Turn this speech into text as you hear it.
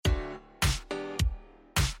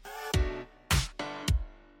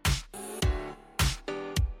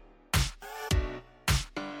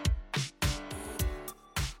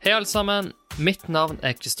Hei alle sammen, mitt navn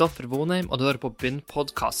Kristoffer Vonheim, og du hører på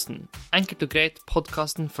Begynn-podcasten. Enkelt og greit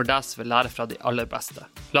podcasten for deg som vil lære fra de aller beste.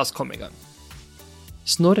 La oss komme i gang.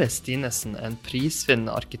 Snorre Stinesen en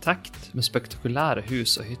prisvinnende arkitekt med spektakulære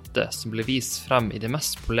hus og hytter som blir vist frem i de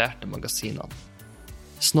mest polerte magasinene.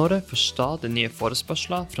 Snorre får stadig nye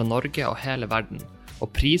forespørsler fra Norge og hele verden,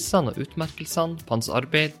 og prisene og utmerkelsene på hans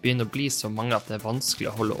arbeid begynner å bli så mange at det er vanskelig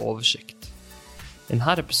å holde oversikt. I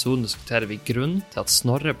denne episoden diskuterer vi grunnen til at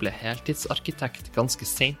Snorre ble heltidsarkitekt ganske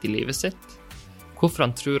sent i livet sitt, hvorfor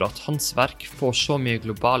han tror at hans verk får så mye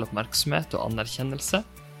global oppmerksomhet og anerkjennelse,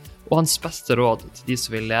 og hans beste råd til de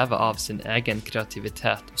som vil leve av sin egen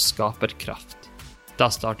kreativitet og skaperkraft. Da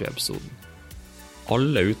starter vi episoden.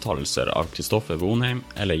 Alle uttalelser av Kristoffer Vonheim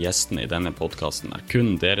eller gjestene i denne podcasten er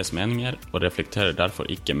kun deres meninger og reflekterer derfor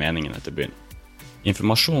ikke meningene til Begynn.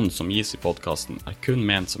 Informasjonen som gis i podcasten er kun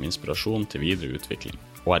ment som inspirasjon til videre utvikling,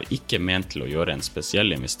 og er ikke ment til å gjøre en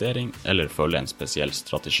spesiell investering eller følge en spesiell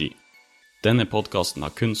strategi. Denne podcasten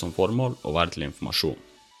har kun som formål å være til informasjon.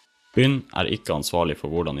 Begynn er ikke ansvarlig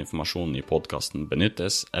for hvordan informasjonen i podcasten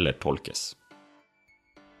benyttes eller tolkes.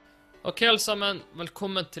 Ok alle sammen,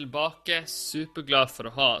 velkommen tilbake. Superglad for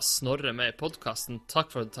å ha Snorre med i podcasten.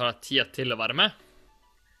 Takk for at du tar deg tida til å være med.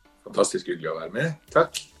 Fantastisk hyggelig å være med.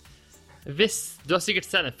 Takk. Du har sikkert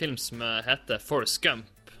sett en film som heter Forrest Gump.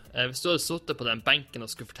 Hvis du hadde suttet på den benken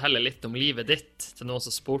og skulle fortelle litt om livet ditt til noen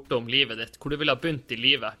som spurte om livet ditt, hvor du ville ha begynt i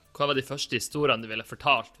livet, hva var de første historiene du ville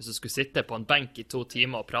fortalt hvis du skulle sitte på en benk i 2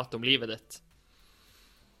 timer og prate om livet ditt?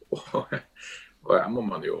 Og her må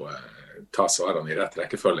man jo ta svarene i rett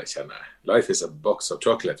rekkefølge, kjenner jeg. Life is a box of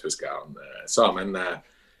chocolate, husker jeg han sa, men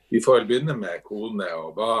vi får vel begynne med kone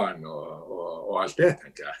og barn og alt det,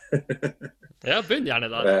 tenker jeg. Ja, begynn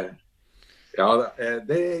gjerne da. Ja,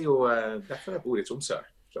 det er jo derfor jeg bor i Tromsø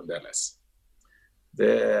fremdeles.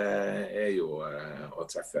 Det er jo å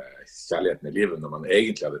treffe kjærligheten i livet når man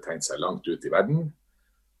egentlig hadde tenkt seg langt ut i verden,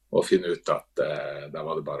 og finne ut at da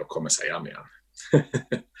var det bare å komme seg hjem igjen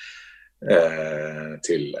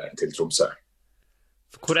til Tromsø.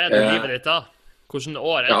 Hvor er det livet ditt da? Hvordan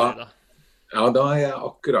år er det da? Ja, da er jeg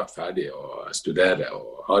akkurat ferdig å studere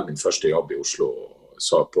og har min første jobb i Oslo,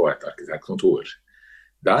 så på et arkitektkontor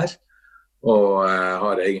der. Og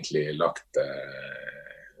har egentlig lagt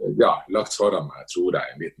foran meg, tror jeg,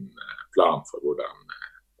 en liten plan for hvordan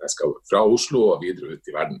jeg skal fra Oslo og videre ut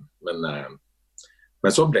i verden. Men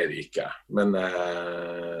så ble det ikke. Men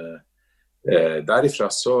derifra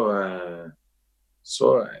så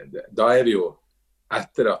da er vi jo,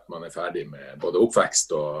 etter at man er ferdig med både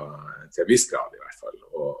oppvekst og til en viss grad i hvert fall,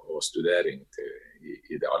 og studering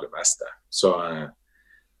i det aller meste. Så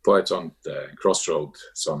på et sånt crossroad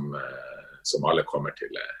som alle kommer til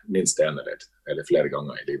minst en eller flere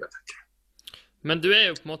ganger i livet, tenker jeg. Men du er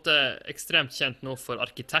jo på en måte ekstremt kjent nå for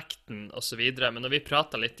arkitekten og så videre, men når vi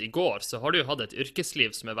pratet litt i går, så har du jo hatt et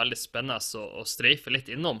yrkesliv som er veldig spennende å streife litt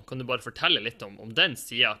innom. Kan du bare fortelle litt om den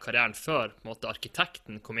siden av karrieren før på en måte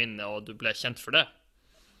arkitekten kom inn og du ble kjent for det?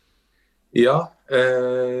 Ja,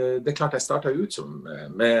 det er klart jeg startet ut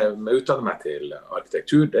med å utdanne meg til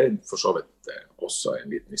arkitektur. Det er for så vidt også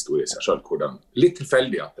en liten historie i seg selv, hvordan litt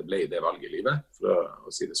tilfeldig at det ble det valget i livet, for å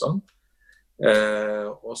si det sånn.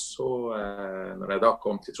 Og så, når jeg da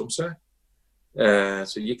kom til Tromsø,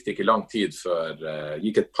 så gikk det ikke lang tid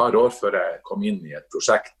gikk et par år før jeg kom inn i et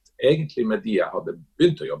prosjekt, egentlig med de jeg hadde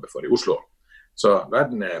begynt å jobbe for i Oslo. Så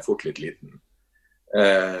verden er fort litt liten.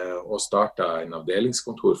 Og startet en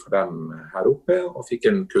avdelingskontor for dem her oppe, og fikk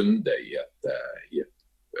en kunde i et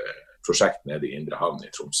prosjekt nede i Indre Havn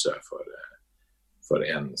i Tromsø for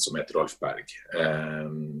en som heter Rolf Berg.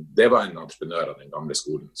 Det var en entreprenør av den gamle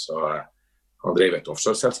skolen, så han drev et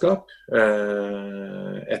offshore-selskap,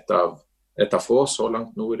 et av få så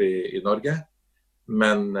langt nord i Norge,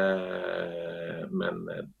 men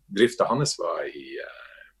driften hans var i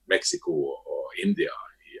Mexico og India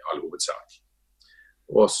i all hovedsak.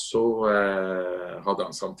 Og så hadde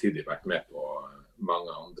han samtidig vært med på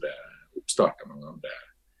mange andre oppstarter, mange andre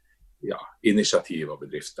initiativ og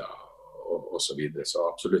bedrifter og så videre. Så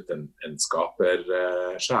absolutt en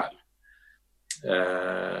skapersjel.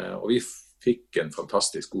 Og vi fikk en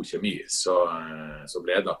fantastisk god kjemi, så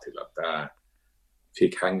ble det til at jeg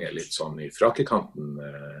fikk henge litt sånn i frakekanten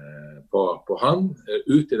på han,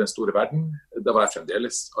 ut i den store verden. Da var jeg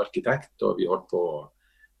fremdeles arkitekt, og vi holdt på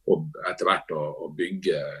og etter hvert å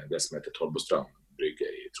bygge det som heter Tollbostrand brygge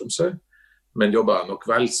i Tromsø, men jobbet nok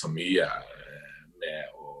vel så mye med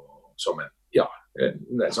som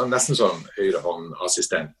nesten sånn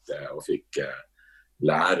høyrehåndassistent, og fikk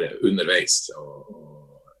lære underveis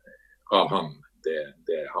av han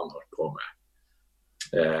det han holdt på med.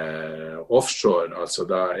 Offshore, altså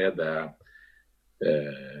da det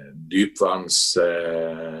dypvanns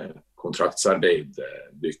kontraktsarbeid,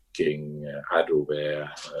 dykking, ROV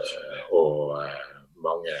og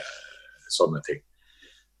mange sånne ting.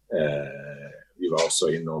 Vi var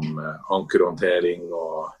også innom ankerhåndtering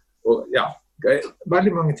og ja,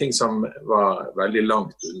 veldig mange ting som var veldig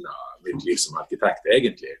langt unna mitt liv som arkitekt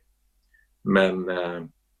egentlig. Men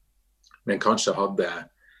kanskje hadde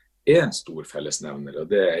en stor fellesnevner, og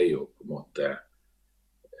det jo på en måte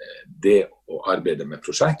det å arbeide med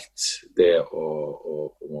prosjekt, det å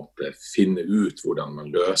på en måte finne ut hvordan man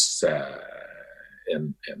løser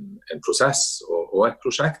en prosess og et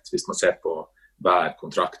prosjekt, hvis man ser på hver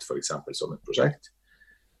kontrakt for eksempel som et prosjekt.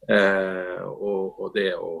 Og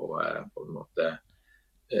det å på en måte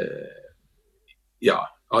ja,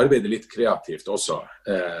 arbeide litt kreativt også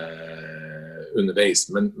underveis,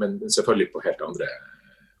 men selvfølgelig på helt andre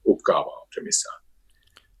oppgaver og premisser.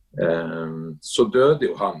 Så døde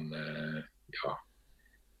jo han ja,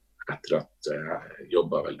 etter at jeg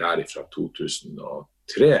jobbet vel derifra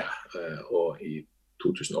 2003, og i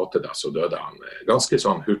 2008 da, så døde han ganske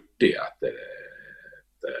sånn hurtig etter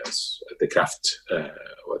kreft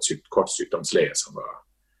og et kort sykdomsleie som var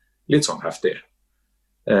litt sånn heftig.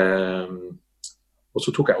 Og så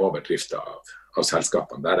tok jeg over driften av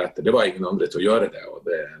selskapene deretter. Det var ingen andre til å gjøre det, og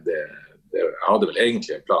jeg hadde vel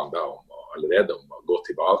egentlig en plan da allerede om å gå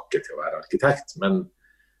tilbake til å være arkitekt,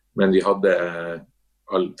 men vi hadde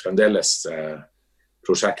fremdeles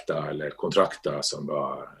prosjekter eller kontrakter som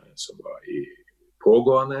var i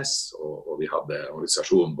pågående, og vi hadde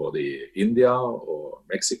organisasjon både i India og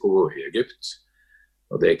Mexico og i Egypt.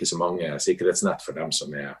 Og det ikke så mange sikkerhetsnett for dem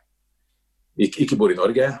som ikke bor i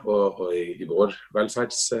Norge og i vår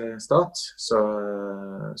velferdsstat.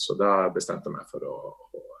 Så da bestemte jeg meg for å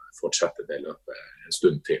fortsette det løpet en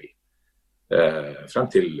stund til. Frem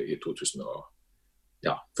til i 2000,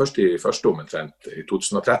 ja, først i første omtrent i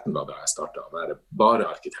 2013 da jeg startet å være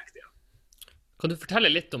bare arkitekt igjen. Kan du fortelle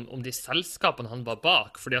litt om de selskapene han var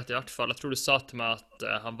bak? Fordi at i hvert fall, jeg tror du sa til meg at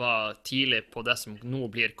han var tidlig på det som nå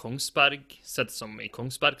blir Kongsberg, sett som i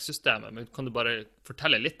Kongsberg-systemet. Men kan du bare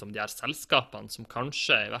fortelle litt om de her selskapene som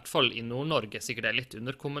kanskje, i hvert fall i Nord-Norge, sikkert litt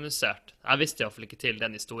underkommunisert? Jeg visste i hvert fall ikke til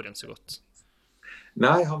den historien så godt.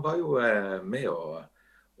 Nei, han var jo med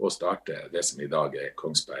å starte det som i dag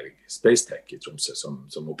Kongsberg Spacetech i Tromsø,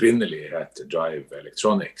 som opprinnelig het Drive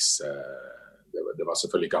Electronics. Det var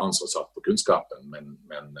selvfølgelig ikke han som satt på kunnskapen,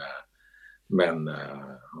 men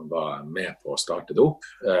han var med på å starte det opp,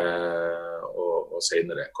 og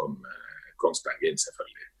senere kom Kongsberg inn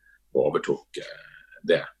selvfølgelig og overtok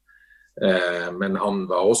det. Men han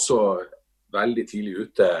var også veldig tidlig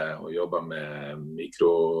ute og jobbet med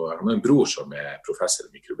han har en bror som professor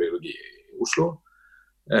i mikrobiologi i Oslo,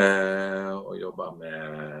 og jobbet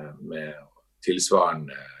med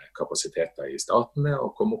tilsvarende kapasiteter i statene,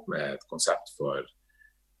 og kom opp med et konsept for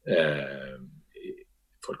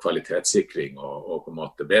kvalitetssikring og på en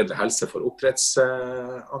måte bedre helse for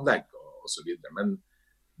oppdrettsanlegg og så videre.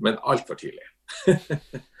 Men alt var tidlig.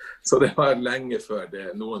 Så det var lenge før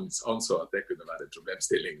noen anså at det kunne være en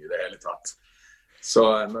problemstilling i det hele tatt. Så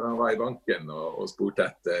når han var i banken og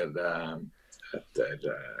spurte etter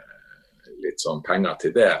litt sånn penger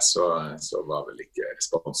til det, så var vel ikke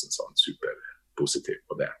responsen sånn superpositiv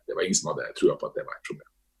på det. Det var ingen som hadde troet på at det var et problem.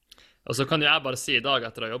 Og så kan jo jeg bare si i dag,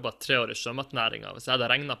 etter å ha jobbet 3 år i sjømatnæringen, hvis jeg hadde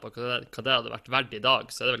regnet på hva det hadde vært verdt i dag,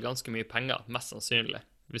 så det vel ganske mye penger, mest sannsynlig,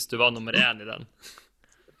 hvis du var nummer 1 i den.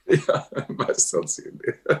 Ja, mest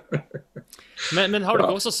sannsynlig. men har du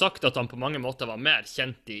ikke også sagt at han på mange måter var mer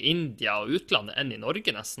kjent i India og utlandet enn i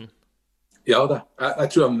Norge nesten? Ja da, jeg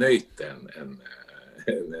tror han nøyt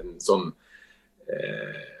en sånn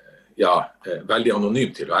veldig anonym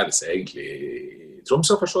tilværelse egentlig i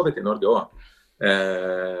Tromsø, for så vidt i Norge også.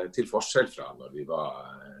 Til forskjell fra når vi var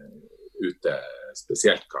ute,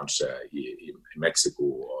 spesielt kanskje i Mexico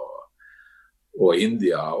og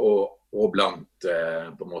India, og blant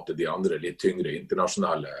på en måte de andre litt tyngre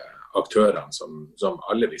internasjonale aktørene som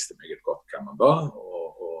alle visste meget godt hvem han var.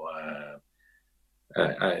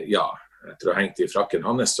 Etter å ha hengt i frakken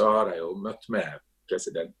hans, så har jeg jo møtt med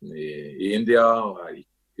presidenten i India, og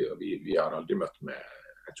vi har aldri møtt med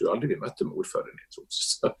jeg tror aldri vi møtte med ordføreren i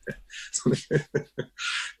Tromsø.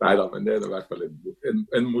 Neida, men det i hvert fall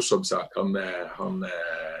en morsom sak.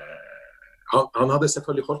 Han hadde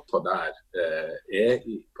selvfølgelig holdt på der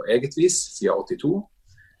på eget vis siden 82,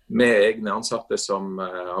 med egne ansatte som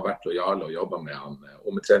har vært lojale og jobbet med han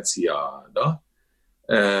omtrent siden da.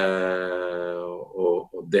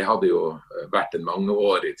 Og det hadde jo vært en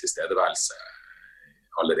mangeårig tilstedeværelse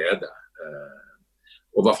allerede.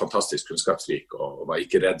 og var fantastisk kunnskapsrik, og var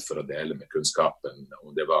ikke redd for å dele med kunnskapen.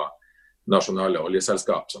 Og det var nasjonale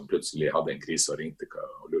oljeselskap som plutselig hadde en krise og ringte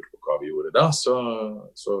og lurte på hva vi gjorde da, så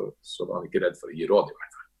var han ikke redd for å gi råd i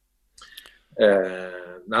hvert fall.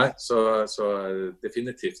 Nei, så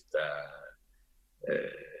definitivt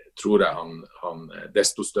tror jeg han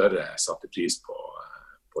desto større satte pris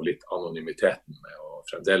på litt anonymiteten med å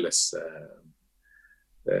fremdeles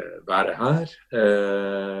være her.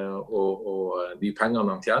 Og de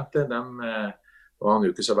pengene han tjente, dem var han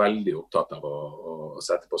jo ikke så veldig opptatt av å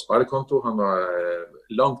sette på sparekonto. Han var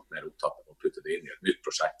langt mer opptatt av å putte det inn i et nytt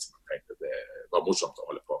prosjekt som han tenkte det var morsomt å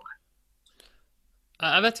holde på med.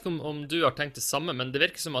 Jeg vet ikke om du har tenkt det samme, men det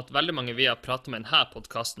virker som at veldig mange vi har pratet med i denne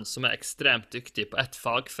podcasten som ekstremt dyktige på et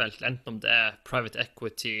fagfelt, enten om det private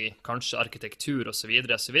equity, kanskje arkitektur og så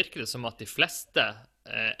videre, så virker det som at de fleste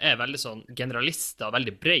veldig sånn generalister og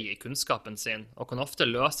veldig bred i kunnskapen sin, og kan ofte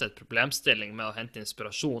løse et problemstilling med å hente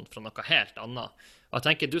inspirasjon fra noe helt annet. Og jeg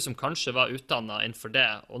tenker du som kanskje var utdannet innenfor det,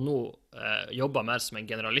 og nå jobber mer som en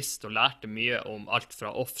generalist og lærte mye om alt fra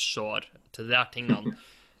offshore til de der tingene,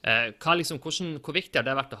 hvor viktig har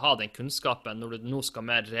det vært å ha den kunnskapen når du nå skal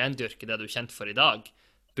mer rendyrke det du er kjent for i dag?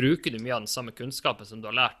 Bruker du mye av den samme kunnskapen som du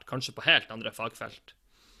har lært, kanskje på helt andre fagfelt?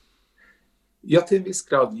 Ja, til en viss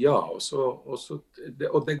grad, ja. Og det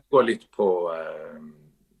går litt på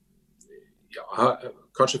jeg har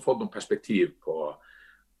kanskje fått noen perspektiv på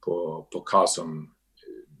hva som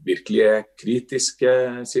virkelig er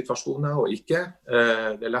kritiske situasjoner og ikke.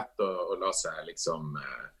 Det er lett å la seg liksom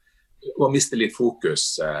og miste litt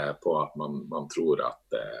fokus på at man tror at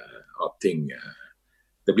ting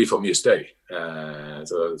det blir for mye støy.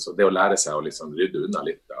 Så det å lære seg å liksom rydde unna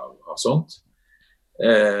litt av sånt.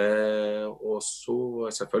 Og så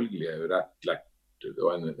selvfølgelig er jo rett lett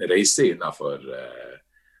en reise innenfor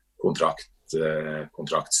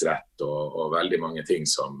kontraktsrett og veldig mange ting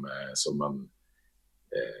som man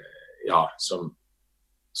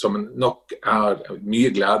som nok er mye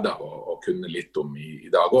glede av å kunne litt om i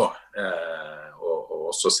dag også, og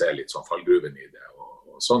også se litt sånn fallgruven i det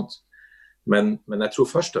og sånt. Men jeg tror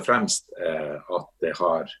først og fremst at det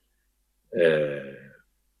har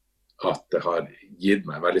gitt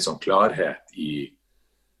meg veldig sånn klarhet i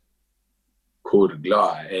hvor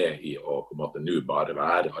glad jeg er i å på en måte nå bare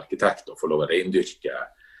være arkitekt og få lov å reindyrke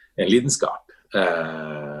en lidenskap,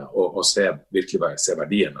 og virkelig se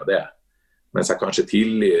verdien av det. Mens jeg kanskje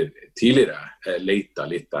tidligere leita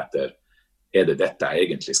litt etter, er det dette jeg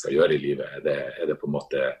egentlig skal gjøre i livet? Er det på en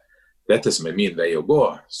måte dette som er min vei å gå?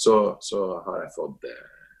 Så har jeg fått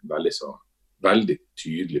veldig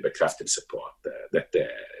tydelig bekreftelse på at dette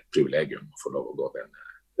er et privilegium å få lov å gå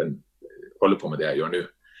holde på med det jeg gjør nå.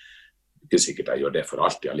 Ikke sikkert jeg gjør det for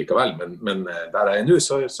alltid allikevel, men der jeg er nå,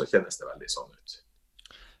 så kjennes det veldig sånn ut.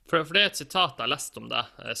 For det er et sitat jeg har lest om det,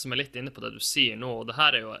 som er litt inne på det du sier nå, og det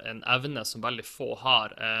her er jo en evne som veldig få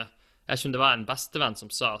har. Jeg vet ikke om det var en bestevenn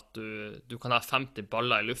som sa at du kan ha 50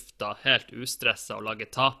 baller i lufta, helt ustresset og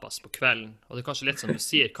lage tapas på kvelden. Og det er kanskje litt som du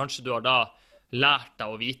sier, kanskje du har da lært deg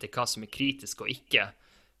å vite hva som er kritisk og ikke.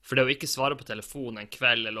 For det å ikke svare på telefonen en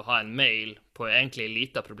kveld eller å ha en mail på egentlig en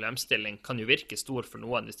liten problemstilling kan jo virke stor for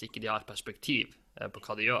noen hvis ikke de har perspektiv på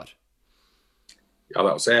hva de gjør. Ja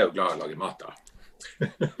da, og så er jeg jo glad i å lage mat da.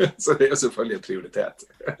 Så det er jo selvfølgelig en prioritet.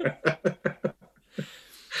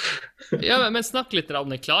 Ja, men snakk litt om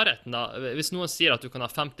den klarheten da. Hvis noen sier at du kan ha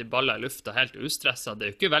 50 baller i lufta helt ustresset, det er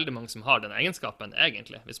jo ikke veldig mange som har den egenskapen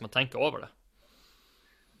egentlig, hvis man tenker over det.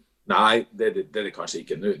 Nei, det er det kanskje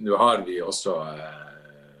ikke. Nå har vi også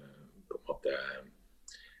på en måte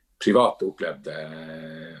privat opplevd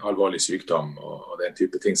alvorlig sykdom og den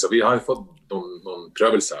type ting. Så vi har jo fått noen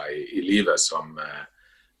prøvelser i livet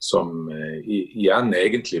som igjen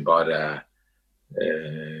egentlig bare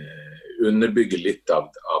underbygger litt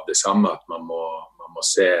av det samme, at man må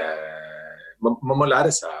se, man må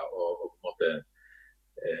lære seg å på en måte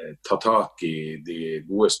ta tak i de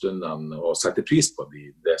gode stundene og sette pris på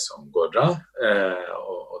det som går bra,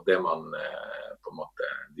 og det man på en måte,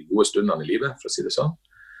 de gode stundene i livet, for å si det sånn.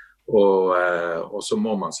 Og så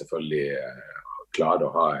må man selvfølgelig klare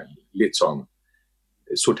å ha litt sånn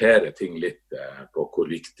sortere ting litt på hvor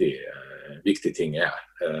viktig ting er.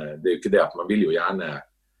 Det er jo ikke det at man vil jo gjerne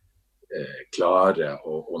klare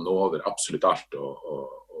å nå over absolutt alt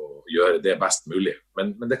og gjøre det best mulig.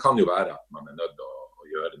 Men det kan jo være at man er nødt til å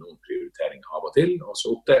gjøre noen prioriteringer av og til, og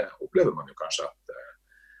så opplever man jo kanskje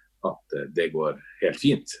at det går helt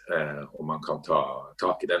fint, og man kan ta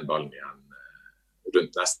tak i den ballen igjen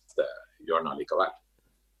rundt neste hjørne likevel.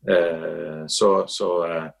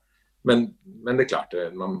 Men det er klart,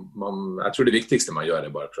 jeg tror det viktigste man gjør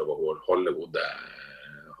er bare å prøve å holde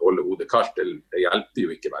holde hodet kaldt. Det hjelper jo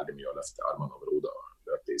ikke veldig mye å løfte armene over hodet og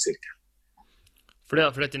løpe i sirkel.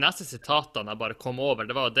 Fordi de neste sitatene jeg bare kom over,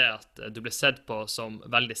 det var jo det at du ble sett på som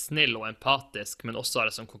veldig snill og empatisk, men også har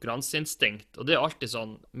et sånn konkurranseinstinkt. Og det er alltid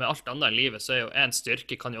sånn, med alt annet i livet, så er jo en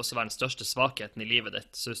styrke kan jo også være den største svakheten i livet ditt.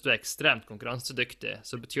 Så hvis du er ekstremt konkurransedyktig,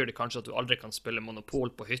 så betyr det kanskje at du aldri kan spille monopol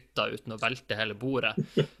på hytta uten å velte hele bordet.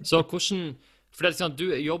 Så hvordan... For det er sånn, du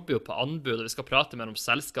jobber jo på anbud, og vi skal prate mer om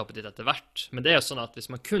selskapet ditt etter hvert, men det er jo sånn at hvis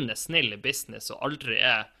man kun er snill i business og aldri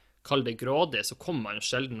kall det grådig, så kommer man jo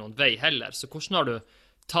sjelden noen vei heller. Så hvordan har du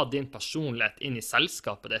tatt din personlighet inn i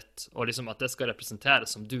selskapet ditt, og liksom at det skal representere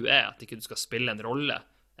som du at ikke du skal spille en rolle,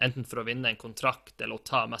 enten for å vinne en kontrakt eller å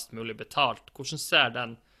ta mest mulig betalt?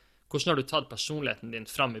 Hvordan har du tatt personligheten din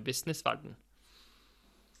fram i businessverden?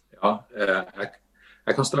 Ja,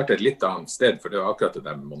 jeg kan starte et litt annet sted, for det er akkurat det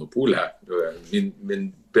der monopolet.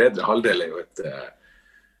 Min bedre halvdel er jo et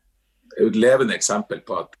levende eksempel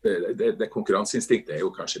på at det konkurranseinstinktet er jo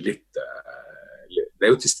kanskje litt, det er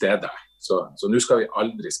jo til stede. Så nå skal vi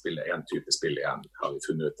aldri spille en type spill igjen, har vi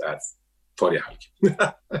funnet ut der forrige helg.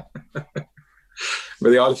 Men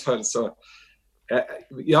i alle fall så,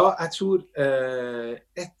 ja, jeg tror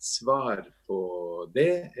et svar på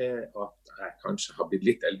det at jeg kanskje har blitt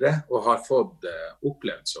litt eldre og har fått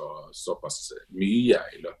opplevd såpass mye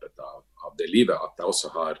i løpet av det livet at jeg også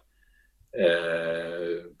har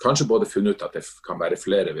kanskje både funnet ut at det kan være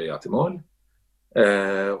flere veier til mål,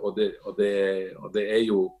 og det er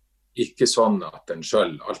jo ikke sånn at den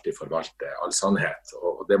selv alltid forvalter all sannhet,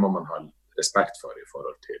 og det må man ha respekt for i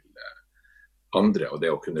forhold til andre, og det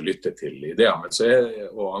å kunne lytte til ideer, men så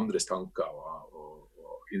og andres tanker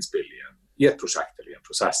og innspill i et prosjekt eller i en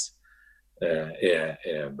prosess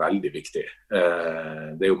er veldig viktig.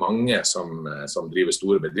 Det er jo mange som driver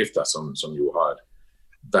store bedrifter som jo har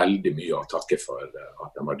veldig mye å takke for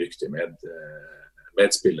at de har dyktige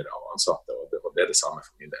medspillere og ansatte, og det er det samme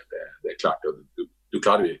for min del. Det er klart, du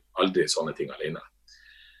klarer jo aldri sånne ting alene.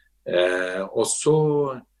 Og så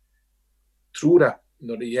tror jeg,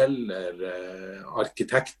 når det gjelder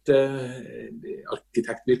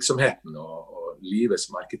arkitektvirksomheten og livet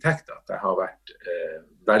som arkitekt, at jeg har vært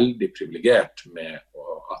veldig privilegert med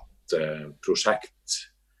at prosjekt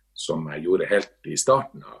som jeg gjorde helt i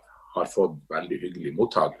starten av, har fått veldig hyggelig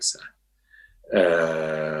mottagelse,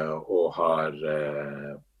 og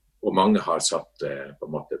mange har satt på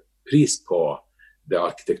en måte pris på det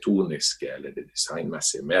arkitektoniske eller det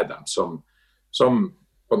designmessige med dem, som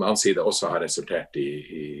på den annen side også har resultert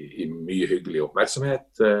i mye hyggelig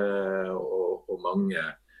oppmerksomhet og mange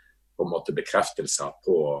på en måte bekreftelser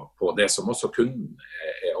på det som også kun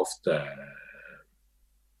ofte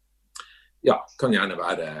ja, kan gjerne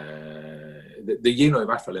være det gir nå i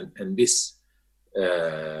hvert fall en viss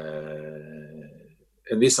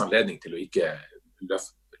anledning til å ikke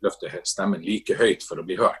løfte stemmen like høyt for å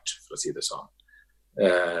bli hørt, for å si det sånn.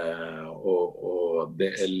 Og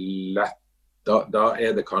det er lett, da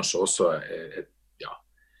er det kanskje også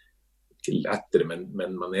ikke lettere,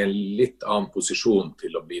 men man er i litt annen posisjon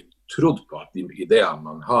til å bli trodd på at de ideene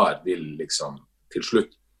man har vil liksom til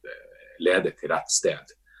slutt lede til rett sted.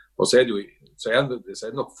 Og så er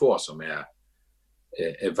det nok få som er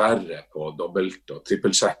verre på å dobbelt- og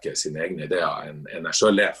trippelsjekke sine egne ideer enn jeg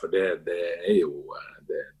selv for det er jo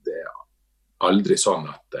det er aldri sånn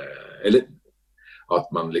at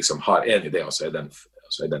man liksom har en idé, og så er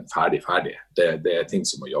den ferdig. Det er ting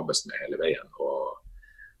som må jobbes med hele veien,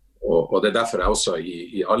 og det er derfor jeg også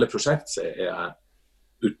i alle prosjekt så er jeg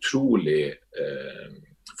utrolig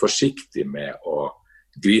forsiktig med å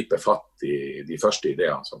gripe fatt i de første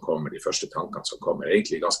ideene som kommer, de første tankene som kommer. Jeg er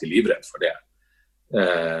egentlig ganske livredd for det.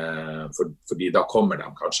 Fordi da kommer de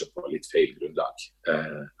kanskje på litt feil grunnlag.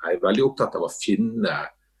 Jeg er veldig opptatt av å finne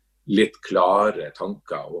litt klare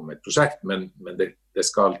tanker om et prosjekt, men det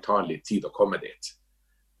skal ta litt tid å komme dit.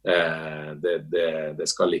 Det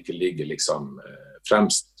skal ikke ligge liksom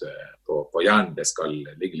fremst på hjernen, det skal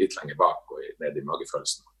ligge litt lenger bak og ned i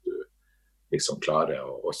magefølelsen, at du liksom klarer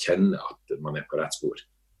å kjenne at man er på rett spor.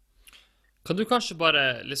 Kan du kanskje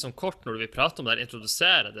bare liksom kort, når du vil prate om det,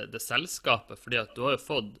 introdusere det selskapet, fordi at du har jo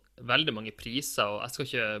fått veldig mange priser, og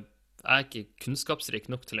jeg er ikke kunnskapsrik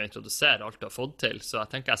nok til å introdusere alt du har fått til, så jeg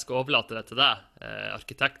tenker jeg skal overlate det til deg,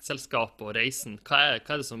 arkitektselskapet og reisen. Hva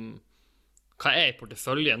er i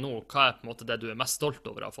porteføljen nå? Hva er på en måte det du er mest stolt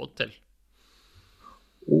over å ha fått til?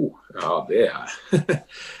 Ja, det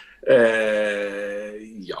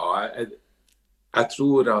jeg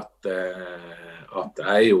tror at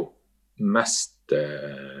jeg er jo mest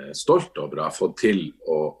stolt over å ha fått til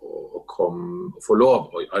å få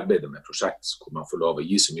lov å arbeide med prosjekt hvor man får lov å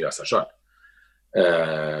gi så mye av seg selv.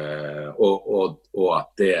 og at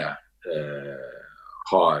det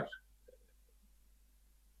har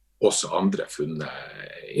også andre funnet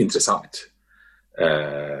interessant.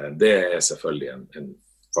 Det selvfølgelig en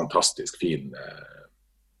fantastisk fin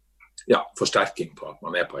forsterking på at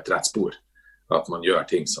man på et rett spor. At man gjør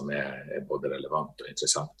ting som både relevant og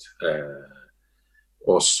interessant.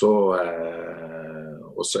 Og så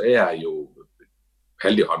jeg jo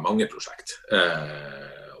heldig å ha mange prosjekt.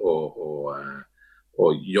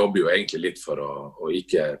 Og jobber jo egentlig litt for å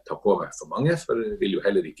ikke ta på meg for mange, for jeg vil jo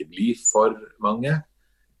heller ikke bli for mange.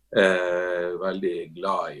 Veldig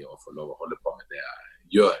glad I å få lov å holde på med det jeg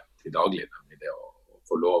gjør til daglig, nemlig det å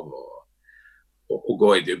få lov å gå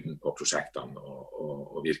I dybden på prosjektene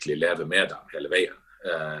og virkelig leve med dem hele veien,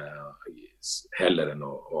 heller enn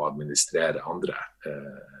å administrere andre.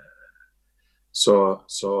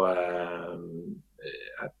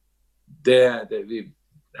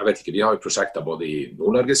 Jeg vet ikke, vi har jo prosjekter både I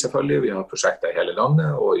Nord-Norge selvfølgelig, vi har prosjekter I hele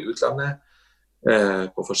landet og I utlandet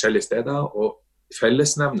på forskjellige steder, og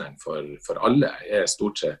fellesnevneren for alle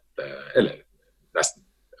stort sett, eller nesten,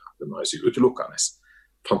 det må jeg si utelukkende,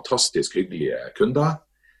 fantastisk hyggelige kunder,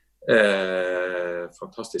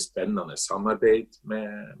 fantastisk spennende samarbeid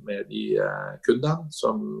med de kundene,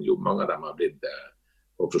 som jo mange av dem har blitt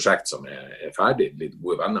på prosjekt som ferdig, blitt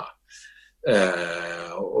gode venner.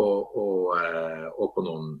 Og på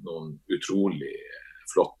noen utrolig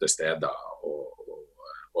flotte steder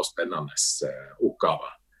og spennende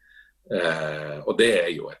oppgaver. Og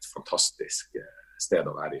det jo et fantastisk sted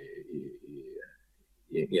å være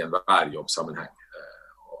I enhver jobbsammenheng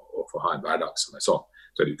og få ha en hverdag som sånn.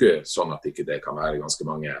 Så det jo ikke sånn at ikke det kan være ganske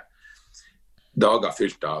mange dager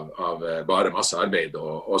fylt av bare masse arbeid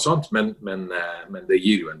og sånt, men det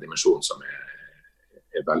gir jo en dimensjon som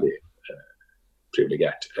veldig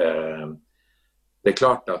privilegert. Det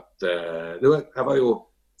klart at jeg var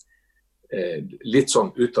jo litt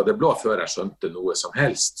sånn ut av det blå før jeg skjønte noe som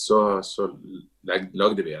helst, så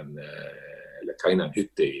lagde vi eller tegnet en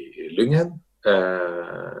hytte I Lyngen,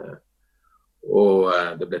 og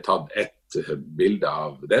det ble tatt et bilde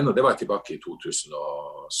av den, og det var tilbake I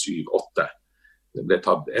 2007-2008. Det ble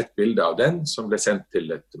tatt et bilde av den som ble sendt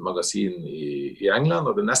til et magasin I England,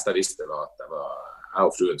 og det neste jeg visste var at jeg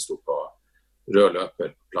og fruen stod på rød løper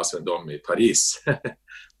på Place Vendôme I Paris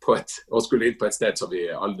og skulle inn på et sted som vi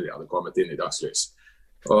aldri hadde kommet inn I dagslys.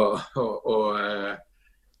 Og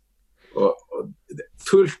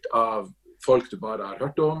fullt av folk du bare har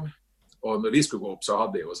hørt om, og når vi skulle gå opp så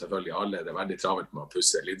hadde jo selvfølgelig alle det veldig travelt med å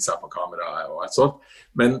pusse linser på kamera og alt sånt,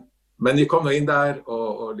 men vi kom inn der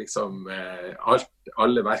og liksom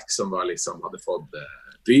alle verk som var liksom hadde fått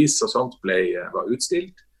pris og sånt var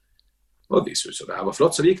utstilt. Og de syntes jo det her var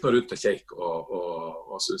flott, så vi gikk nå rundt og kjekk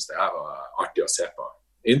og syntes det her var artig å se på.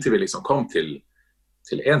 Inntil vi liksom kom til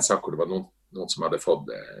en sak hvor det var noen som hadde fått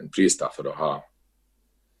en pris da for å ha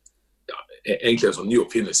egentlig en sånn ny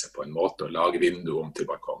oppfinnelse på en måte å lage vindu om til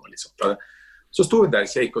balkong og liksom. Så stod vi der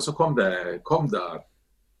kjekk, og så kom det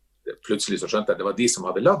plutselig så skjønte jeg det var de som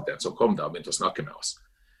hadde lagd den, som kom da og begynte å snakke med oss.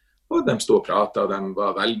 Og de stod og pratet, og de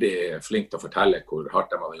var veldig flinke til å fortelle hvor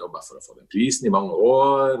hardt de hadde jobbet for å få den prisen I mange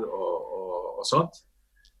år, og sånt.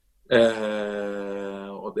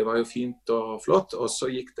 Og det var jo fint og flott, og så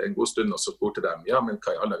gikk det en god stund, og så spurte de, ja, men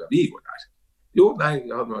hva I alle dager vi gjorde der? Jo, nei,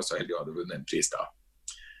 jeg hadde vært så heldig å ha vunnet en pris da.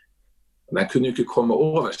 Men jeg kunne jo ikke komme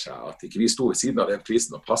over seg at ikke vi stod ved siden av den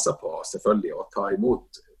prisen og passet på selvfølgelig å ta imot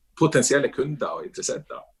potensielle kunder og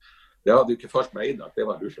interessenter. Det hadde jo ikke falt meg inn at det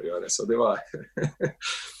var lurt å gjøre, så det var...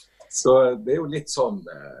 Så det jo litt sånn,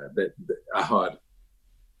 jeg har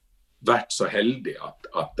vært så heldig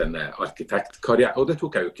at denne arkitektkarrieren, og det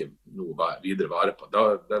tok jeg jo ikke noe videre vare på,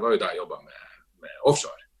 det var jo da jeg jobbet med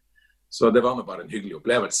offshore, så det var nå bare en hyggelig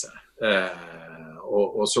opplevelse.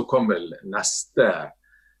 Og så kom vel neste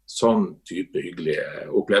sånn type hyggelig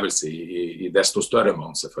opplevelse I desto større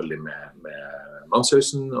mann selvfølgelig med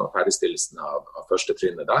Manshusen og ferdigstillelsen av første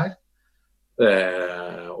trinnet der.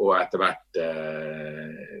 Og etter hvert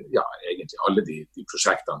egentlig alle de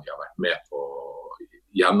prosjektene vi har vært med på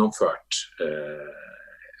gjennomført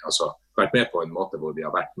altså vært med på en måte hvor vi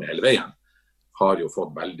har vært med hele veien har jo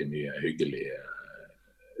fått veldig mye hyggelig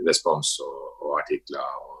respons og artikler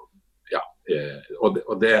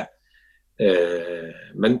og det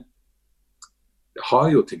men jeg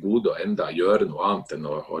har jo til gode å enda gjøre noe annet enn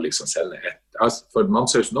å liksom sende for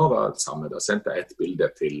Manshusen nå var det samme, da sendte jeg et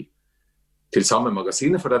bilde til samme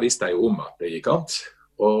magasinet, for da visste jeg jo om at det gikk an.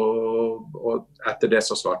 Og etter det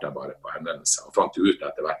så svarte jeg bare på henvendelser, og fant ut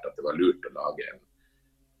etter hvert at det var lurt å lage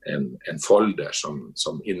en folder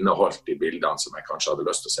som inneholdt de bildene som jeg kanskje hadde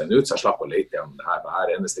lyst til å sende ut, så jeg slapp å lete gjennom det her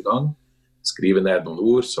hver eneste gang. skrive ned noen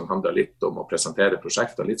ord som handler litt om å presentere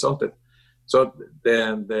prosjekter, litt sånt. Så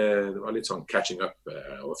det var litt sånn catching up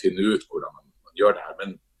og finne ut hvordan man gjør det her.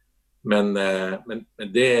 Men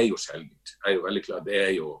det jo sjeldent. Jeg jo veldig klar,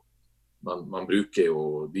 det jo, man bruker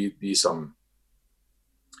jo de som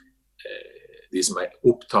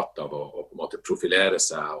opptatt av å på en måte profilere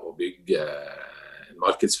seg og bygge en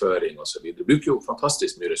markedsføring og så videre, bruker jo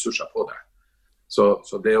fantastisk mye ressurser på det.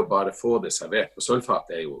 Så det å bare få det servert på sølvfat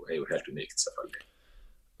jo helt unikt, selvfølgelig.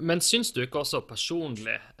 Men synes du ikke også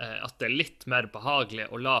personlig at det litt mer behagelig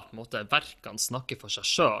å la på en måte verkene snakke for seg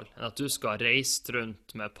selv, enn at du skal reise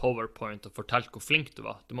rundt med PowerPoint og fortelle hvor flink du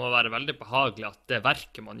var? Det må være veldig behagelig at det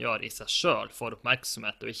verket man gjør i seg selv får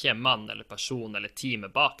oppmerksomhet, og ikke mann eller person eller teamet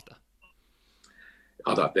bak det.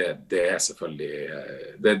 Ja da, det selvfølgelig...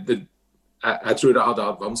 Jeg tror det hadde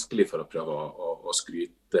hatt vanskelig for å prøve å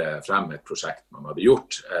skryte frem et prosjekt man hadde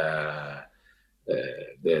gjort.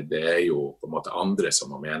 Det jo på en måte andre som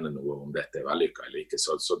må mene noe om dette vellykket eller ikke.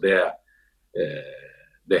 Så det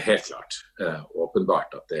helt klart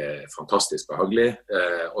åpenbart at det fantastisk behagelig.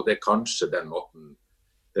 Og det kanskje den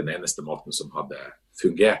eneste måten som hadde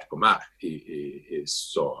fungert på meg i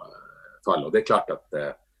så fall. Og det klart at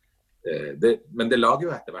men det lager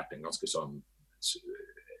jo etter hvert en ganske sånn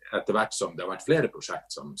etter hvert som det har vært flere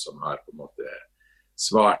prosjekt som har på en måte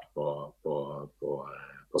svart på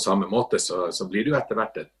samme måte, så blir det jo etter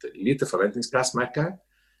hvert et lite forventningspress, merker jeg.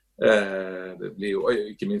 Det blir jo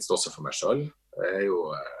ikke minst også for meg selv.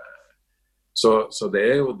 Så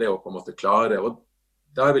det jo det å på en måte klare, og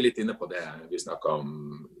da vi litt inne på det vi snakket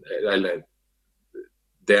om, eller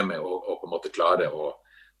det med å på en måte klare å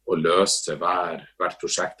løse hvert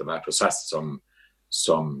prosjekt og hver prosess som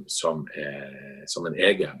en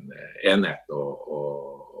egen enhet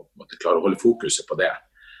og måtte klare å holde fokuset på det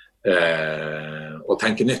og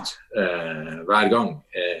tenke nytt hver gang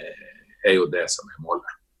jo det som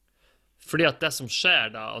målet. Fordi at det som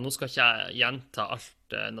skjer da, og nå skal ikke jeg gjenta alt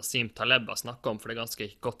Nassim Taleb har snakket om, for det ganske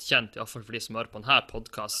godt kjent, i hvert fall for de som hører på denne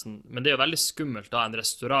podcasten, men det jo veldig skummelt da en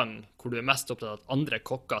restaurant hvor du mest opptatt av at andre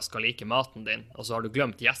kokker skal like maten din, og så har du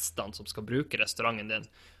glemt gjestene som skal bruke restauranten din.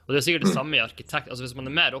 Og det sikkert det samme i arkitekt, altså hvis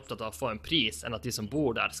man mer opptatt av å få en pris enn at de som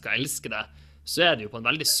bor der skal elske det, så det jo på en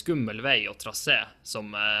veldig skummel vei å trasé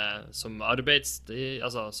som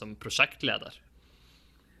som prosjektleder.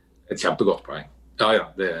 Et kjempegodt poeng.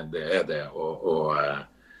 Ja, det det. Og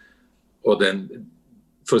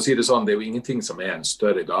for å si det sånn, det jo ingenting som en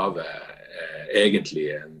større gave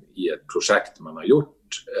egentlig enn i et prosjekt man har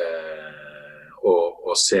gjort,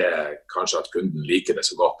 og se kanskje at kunden liker det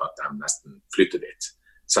så godt at de nesten flytter dit,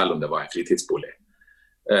 selv om det var en fritidsbolig.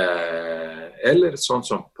 Eller sånn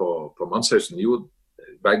som på Mannshausen, jo,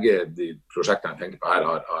 begge de prosjektene jeg tenker på her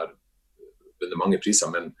har vunnet mange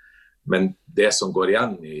priser, men det som går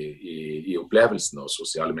igjen i opplevelsen og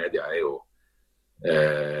sosiale medier jo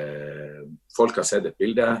folk har sett et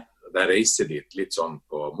bilde, der reiser dit litt sånn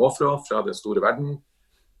på måfra fra den store verden,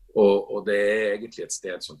 og det egentlig et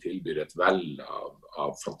sted som tilbyr et vell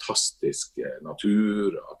av fantastisk natur,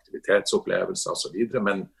 aktivitetsopplevelser og så videre,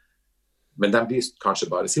 men de blir kanskje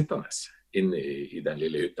bare sittende inne i den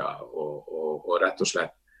lille hytta og rett og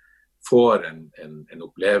slett får en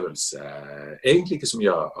opplevelse, egentlig ikke så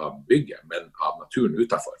mye av bygget, men av naturen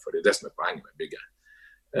utenfor, for det det som poenget med bygget.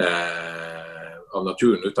 Av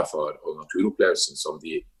naturen utenfor og naturopplevelsen som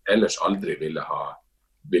de ellers aldri ville ha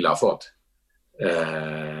fått.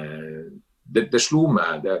 Det slo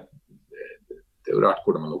meg, det jo rart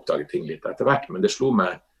hvordan man oppdager ting litt etter hvert, men det slo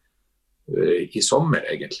meg i sommer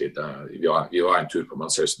egentlig, da vi var en tur på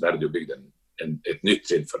Mannshausen, der hadde jo bygd et nytt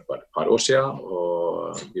trinn for et par år siden,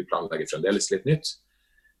 og vi planlegger fremdeles litt nytt.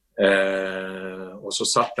 Og så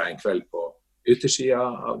satt jeg en kveld på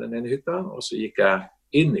yttersiden av den ene hytta, og så gikk jeg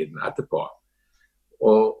inn i den etterpå.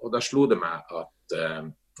 Og da slo det meg at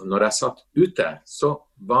når jeg satt ute, så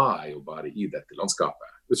var jeg jo bare i dette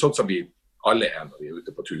landskapet. Det sånn som vi alle når vi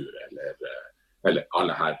ute på tur, eller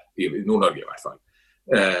alle her, i Nord-Norge i hvert fall.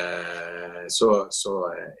 Så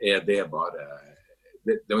det bare...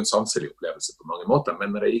 Det var en sanselig opplevelse på mange måter, men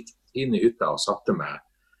når jeg gikk inn i hytta og satte meg,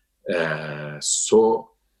 så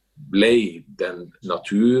ble den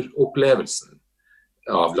naturopplevelsen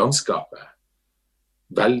av landskapet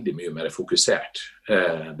veldig mye mer fokusert.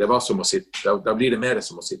 Det var som å sitte, da blir det mer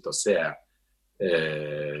som å sitte og se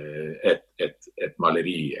et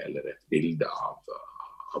maleri eller et bilde av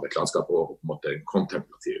et landskap og på en måte en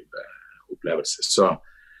kontemplativ opplevelse. Så,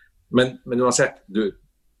 men uansett,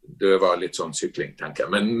 det var litt sånn sykling, tenker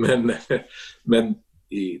jeg. Men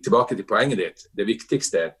tilbake til poenget ditt, det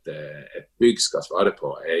viktigste et bygg skal svare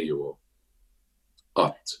på jo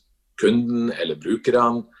at kunden eller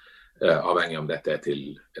brukerne avhengig om dette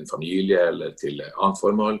til en familie eller til annet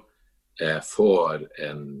formål, får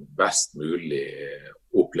en best mulig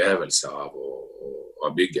opplevelse av å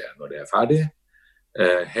bygge når det ferdig.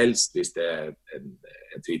 Helst hvis det en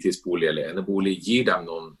fritidsbolig eller enebolig, gir dem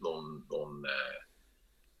noen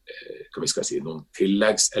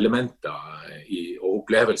tilleggselementer og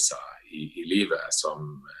opplevelser i livet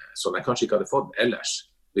som jeg kanskje ikke hadde fått ellers,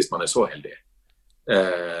 hvis man så heldig.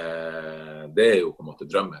 Det jo på en måte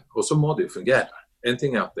drømmen. Og så må det jo fungere. En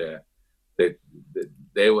ting at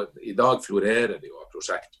det jo, i dag florerer det jo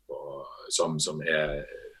prosjekt som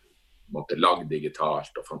måtte lage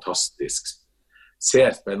digitalt og fantastisk,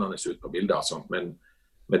 ser spennende ut på bilder og sånt, men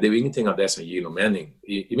det jo ingenting av det som gir noe mening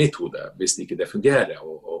i mitt hode, hvis ikke det fungerer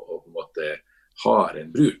og på en måte har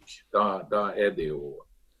en bruk. Da det jo,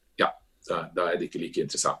 da det ikke like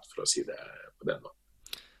interessant, for å si det på den måten.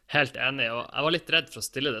 Helt enig, og jeg var litt redd for å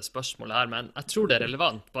stille det spørsmålet her, men jeg tror det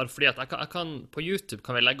relevant, bare fordi at jeg kan, på YouTube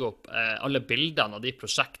kan vi legge opp alle bildene av de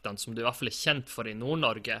prosjektene som du i hvert fall kjent for i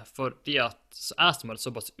Nord-Norge, fordi at jeg som har et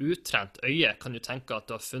såpass utrent øye kan jo tenke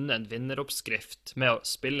at du har funnet en vinneroppskrift med å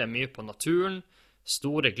spille mye på naturen,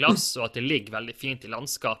 store glass, og at det ligger veldig fint i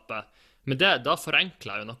landskapet. Men da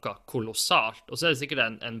forenkler jeg jo noe kolossalt, og så det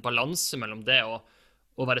sikkert en balanse mellom det å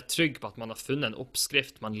være trygg på at man har funnet en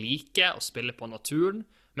oppskrift man liker å spille på naturen,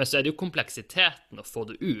 men så det jo kompleksiteten å få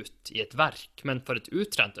det ut i et verk. Men for et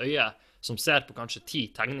utrent øye som ser på kanskje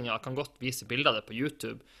 10 tegninger, kan godt vise bilder av det på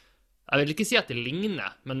YouTube. Jeg vil ikke si at det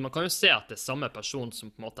ligner, men man kan jo se at det samme person som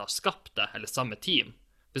på en måte har skapt det, eller samme team.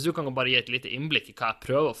 Hvis du kan bare gi et lite innblikk i hva jeg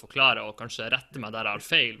prøver å forklare, og kanskje rette meg der jeg har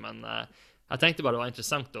feil, men jeg tenkte bare det var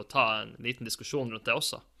interessant å ta en liten diskusjon rundt det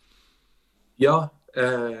også. Ja,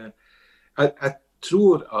 jeg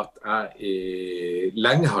tror at jeg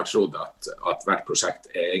lenge har trodd at hvert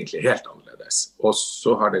prosjekt egentlig helt annerledes. Og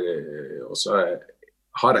så har jeg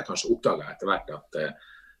kanskje oppdaget etter hvert at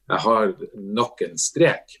jeg har nok en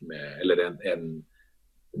strek med, eller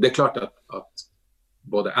det klart at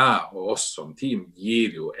både jeg og oss som team gir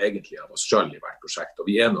jo egentlig av oss selv i hvert prosjekt, og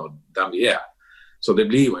vi nå dem vi Så det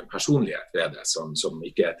blir jo en personlighet ved det som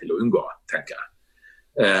ikke til å unngå, tenker jeg.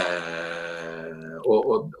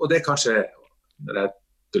 Og det kanskje når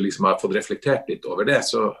jeg liksom har fått reflektert litt over det,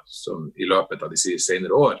 så i løpet av de senere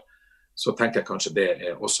år, så tenker jeg kanskje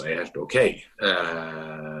det også helt ok.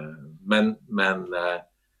 Men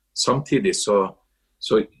samtidig så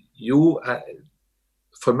jo,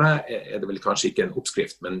 for meg det vel kanskje ikke en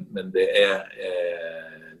oppskrift, men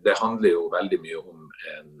det handler jo veldig mye om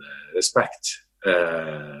en respekt.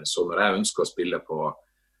 Så når jeg ønsker å spille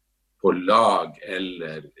på lag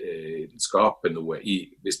eller skape noe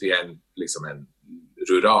hvis vi liksom en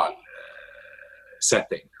rural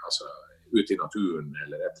setting, altså ute i naturen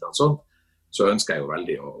eller et eller annet sånt, så ønsker jeg jo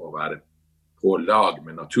veldig å være på lag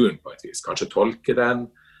med naturen på et vis. Kanskje tolke den,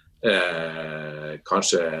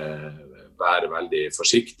 kanskje være veldig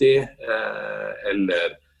forsiktig,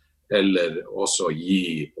 eller også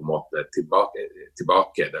gi på en måte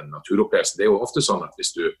tilbake den naturopplevelsen. Det jo ofte sånn at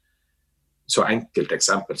hvis du så enkelt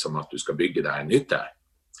eksempel som at du skal bygge deg en hytte,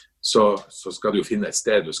 så skal du jo finne et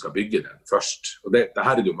sted du skal bygge den først. Og det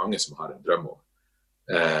her det jo mange som har en drøm om,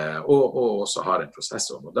 og også har en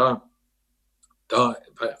prosess om. Og da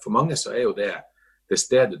for mange så jo det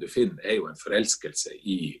stedet du finner jo en forelskelse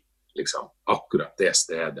i liksom, akkurat det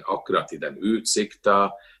stedet, akkurat i den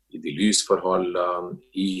utsikta, i de lysforholdene,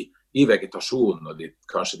 i vegetasjonen og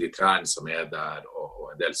kanskje de trærne som der,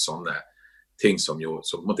 og en del sånne ting som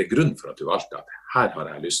måtte grunn for at du valgte at her har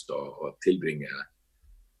jeg lyst til å tilbringe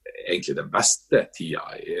egentlig den beste tida,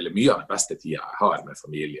 eller mye av den beste tida jeg har med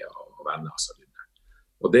familie og venner og så videre.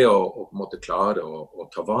 Og det å på en måte klare å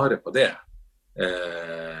ta vare på det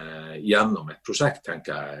gjennom et prosjekt,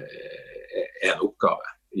 tenker jeg, en oppgave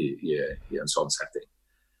i en sånn setting.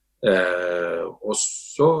 Og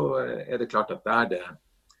så det klart at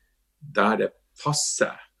der det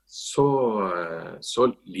passer, så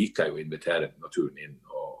liker jeg å invitere naturen inn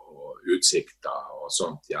og utsikter og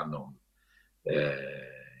sånt gjennom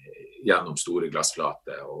store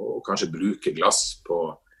glassflater og kanskje bruke glass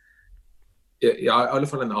på i alle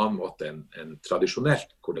fall en annen måte enn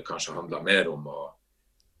tradisjonelt, hvor det kanskje handler mer om å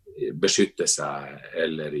beskytte seg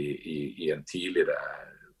eller i en tidligere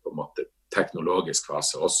på en måte teknologisk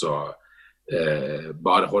fase også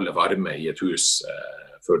bare holde varme i et hus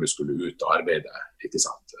før du skulle ut og arbeide, ikke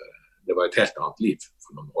sant? Det var et helt annet liv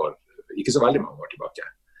for noen år, ikke så veldig mange år tilbake.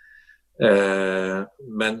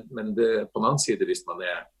 Men det, på den annen side, hvis man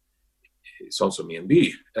sånn som i en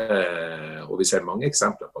by, og vi ser mange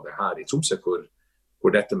eksempler på det her i Tromsø, hvor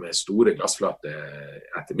dette med store glassflater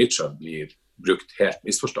etter mitt skjønn blir brukt helt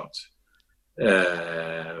misforstått.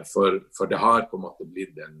 For det har på en måte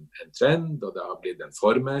blitt en trend, og det har blitt en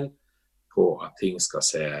formel på at ting skal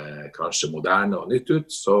se kanskje moderne og nytt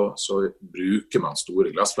ut, så bruker man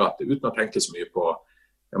store glassflater uten å tenke så mye på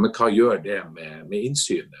men hva gjør det med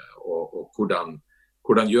innsynet, og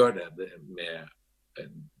hvordan gjør det med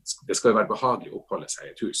det skal jo være behagelig å oppholde seg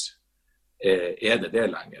i et hus. Er det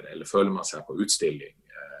lenger, eller føler man seg på utstilling?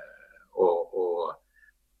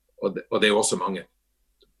 Og det er jo også mange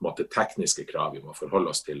tekniske krav vi må forholde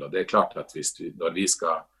oss til, og det er klart at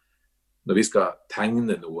når vi skal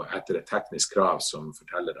tegne noe etter et teknisk krav som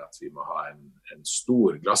forteller at vi må ha en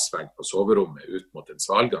stor glassvegg på soverommet ut mot en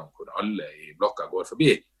svalgang hvor alle i blokka går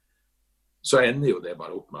forbi, så ender jo det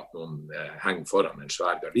bare opp med at noen henger foran en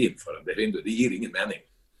svær gardin foran det vinduet. Det gir ingen mening.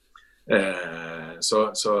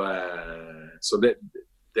 Så det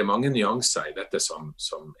er mange nyanser i dette som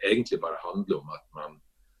egentlig bare handler om at man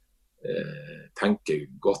tenker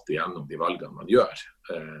godt igjennom de valgene man gjør,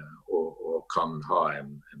 og kan ha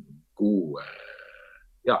en god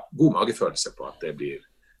magefølelse på at det blir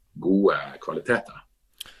gode kvaliteter.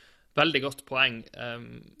 Veldig godt poeng.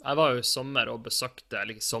 Jeg var jo i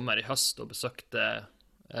høst og besøkte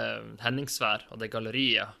Henningsvær og det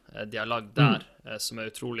galleriet de har lagd der, som er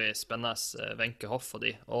utrolig spennende, Wenche Hoff og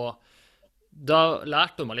de. Og da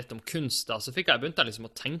lærte man litt om kunst da, så begynte jeg liksom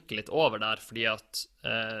å tenke litt over der, fordi at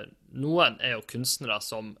noen er jo kunstnere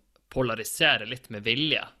som polariserer litt med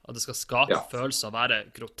vilje, og det skal skape følelse av å være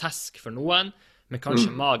grotesk for noen, men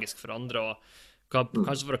kanskje magisk for andre, og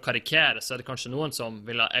kanskje for å karikere, så er det kanskje noen som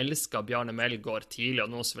ville ha elsket Bjarne Melgaard tidlig,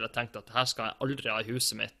 og noen som ville ha tenkt at det her skal jeg aldri ha i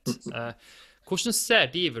huset mitt. Hvordan ser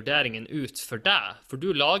de vurderingene ut for deg? For du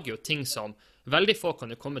lager jo ting som veldig få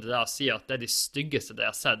kan jo komme til deg og si at det er de styggeste det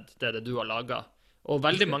jeg har sett, det er det du har laget. Og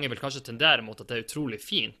veldig mange vil kanskje tendere mot at det er utrolig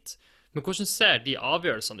fint. Men hvordan ser de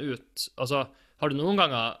avgjørelsene ut? Altså, har du noen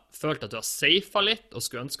ganger følt at du har safet litt, og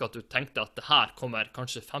skulle ønske at du tenkte at det her kommer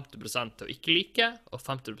kanskje 50% til å ikke like, og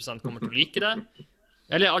 50% kommer til å like det?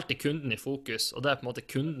 Eller er alltid kunden i fokus, og det er på en måte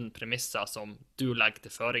kunden premisser som du legger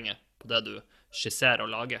til føringer på det du skisserer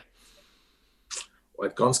og lager? Og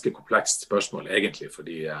et ganske komplekst spørsmål egentlig,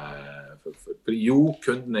 fordi jo,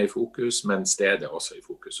 kunden er i fokus, men stedet er også i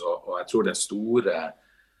fokus. Og jeg tror den store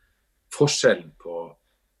forskjellen på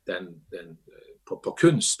på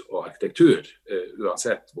kunst og arkitektur,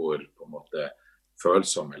 uansett hvor på en måte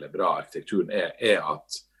følsom eller bra arkitekturen er at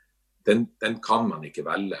den kan man ikke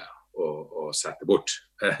velge å sette bort.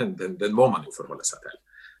 Den må man jo forholde seg til.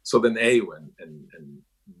 Så den er jo en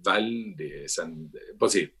veldig,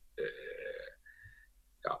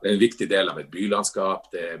 en viktig del av et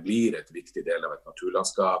bylandskap, det blir et viktig del av et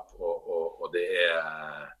naturlandskap, og det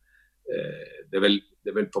er vel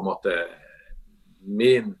på en måte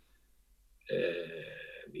min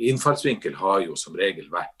innfallsvinkel har jo som regel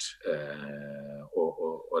vært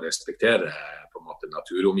å respektere på en måte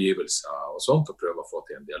naturomgivelser og sånt, og prøve å få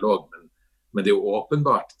til en dialog, men det er jo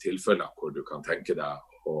åpenbart tilfeller hvor du kan tenke deg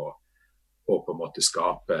å på en måte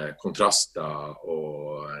skape kontraster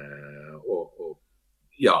og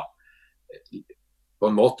på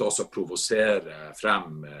en måte også provosere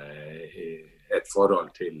frem et forhold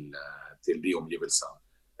til de omgivelsene,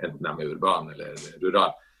 enten de er urbane eller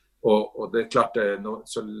rural. Og det er klart,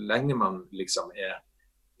 så lenge man liksom er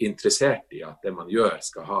interessert i at det man gjør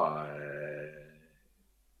skal ha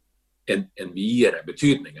en videre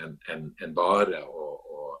betydning enn bare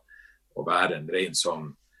å være en ren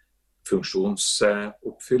sånn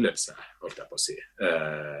funksjonsoppfyllelse, holdt jeg på å si.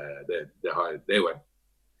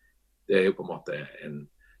 Det er jo på en måte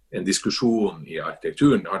en diskusjon i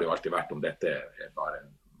arkitekturen. Det har det jo alltid vært om dette er bare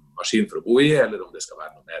en maskin for å bo i, eller om det skal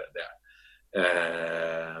være noe mer enn det.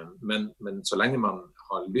 Men så lenge man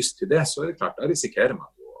har lyst til det, så er det klart, da risikerer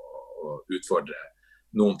man jo å utfordre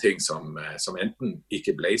noen ting som enten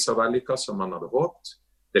ikke ble så vellykket som man hadde håpet.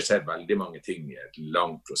 Det skjer veldig mange ting i et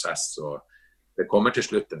lang prosess, og det kommer til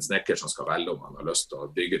slutt en snekker som skal velge om han har lyst til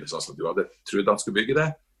å bygge det sånn som du hadde trodd han skulle bygge det,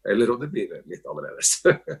 eller om det blir litt annerledes.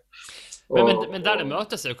 Men der det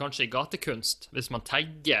møtes er jo kanskje i gatekunst, hvis man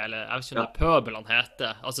tagger, eller jeg vet ikke om det er pøbelene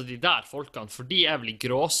heter, altså de der folkene, for de er vel i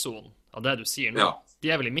gråzonen av det du sier nå. De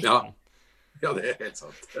er vel i midten. Ja, det er helt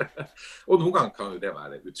sant. Og noen ganger kan jo det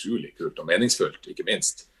være utrolig kult og meningsfullt, ikke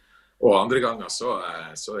minst. Og andre ganger så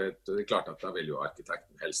er det klart at da vil jo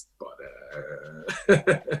arkitekten helst bare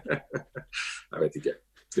jeg vet ikke.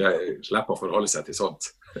 Jeg slipper å forholde seg til sånt.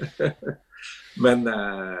 Men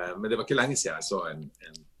det var ikke lenge siden jeg så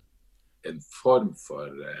en form for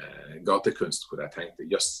gatekunst hvor jeg tenkte,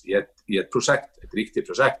 jøss, i et prosjekt, et riktig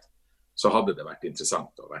prosjekt, så hadde det vært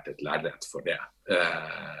interessant å vært et lerret for det.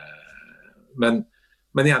 Men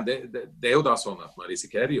Men igjen, det jo da sånn at man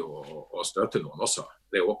risikerer jo å støte noen også.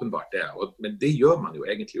 Det åpenbart det. Men det gjør man jo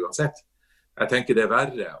egentlig uansett. Jeg tenker det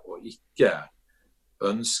verre å ikke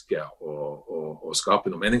ønske å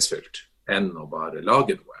skape noe meningsfylt enn å bare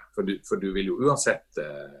lage noe. For du vil jo uansett,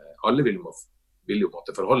 alle vil jo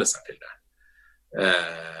måtte forholde seg til det.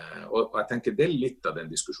 Og jeg tenker det litt av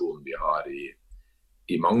den diskusjonen vi har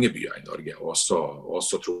i mange byer i Norge,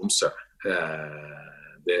 også Tromsø.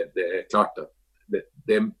 Det klart at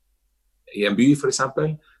det i en by for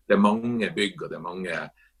eksempel, det mange bygg og det mange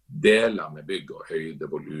deler med bygg og høyde,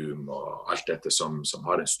 volum og alt dette som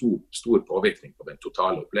har en stor påvirkning på den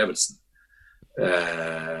totale opplevelsen.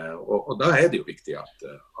 Og da det jo viktig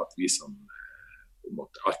at vi som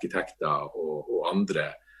arkitekter og andre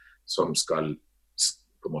som skal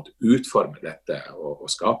på en måte utforme dette og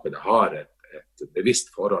skape det, har et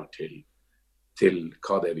bevisst forhold til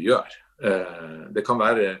hva det vi gjør. Det kan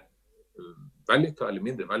være vellykket eller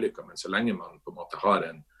mindre vellykket, men så lenge man på en måte har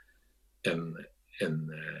en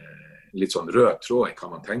litt sånn rød tråd i hva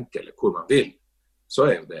man tenker eller hvor man vil, så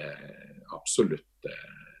jo det absolutt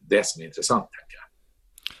det som interessant, tenker jeg.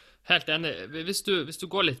 Helt enig. Hvis du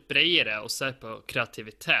går litt bredere og ser på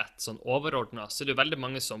kreativitet, sånn overordnet, så det jo veldig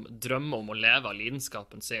mange som drømmer om å leve av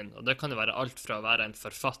lidenskapen sin, og det kan jo være alt fra å være en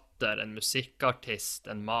forfatter, en musikkartist,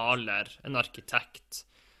 en maler, en arkitekt.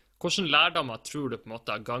 Hvordan lærdommer tror du på en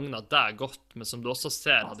måte har gagnet deg godt, men som du også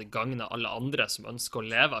ser hadde gagnet alle andre som ønsker å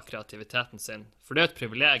leve av kreativiteten sin? For det jo et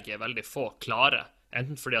privilegium veldig få klare,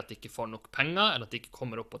 enten fordi at de ikke får nok penger, eller at de ikke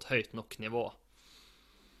kommer opp på et høyt nok nivå.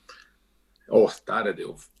 Der det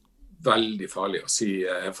jo veldig farlig å si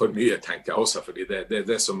for mye, tenker jeg også, fordi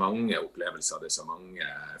det så mange opplevelser, det så mange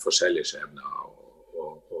forskjellige skjebner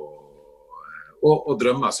og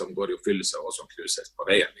drømmer som går i oppfyllelse og som knuses på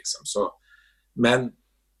veien, liksom. Men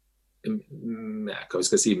hva vi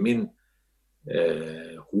skal si, min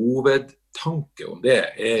hovedtanke om det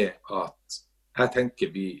at jeg tenker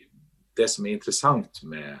det som interessant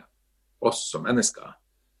med oss som mennesker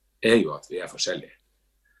jo at vi forskjellige.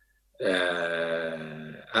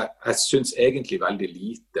 Jeg synes egentlig veldig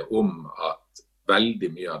lite om at veldig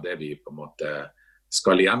mye av det vi på en måte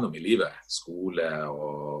skal igjennom i livet, skole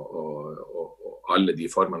og alle de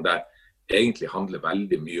formene der, egentlig handler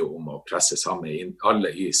veldig mye om å presse sammen alle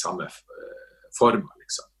i samme form,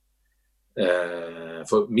 liksom.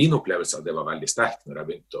 For min opplevelse av det var veldig sterk når jeg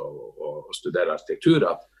begynte å studere arkitektur,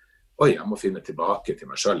 at jeg må finne tilbake til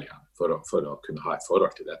meg selv igjen for å kunne ha et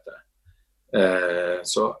forhold til dette.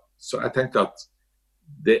 Så jeg tenker at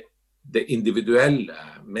det individuelle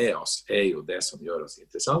med oss jo det som gjør oss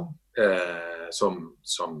interessant, som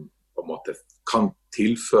på en måte kan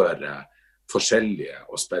tilføre forskjellige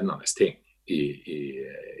og spennende ting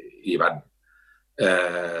i verden.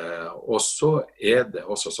 Og så det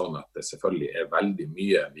også sånn at det selvfølgelig veldig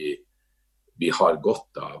mye vi har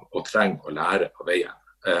godt av og trenger å lære på veien.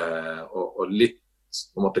 Og litt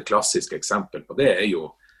på en måte klassisk eksempel på det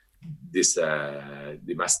jo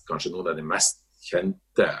kanskje noen av de mest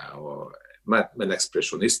kjente men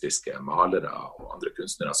ekspresjonistiske malere og andre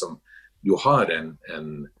kunstnere som jo har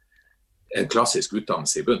en klassisk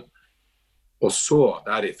utdannelse i bunnen. Og så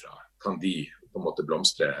derifra kan de på en måte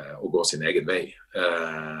blomstre og gå sin egen vei.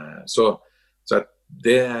 Så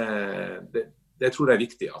det tror jeg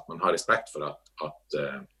viktig at man har respekt for at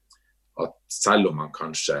selv om man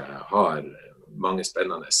kanskje har mange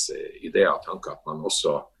spennende ideer og tanker, at man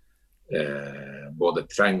også både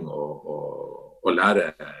trenger å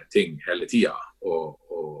lære ting hele tiden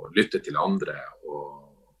og lytte til andre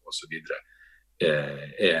og så videre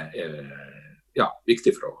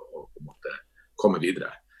viktig for å på en måte komme videre.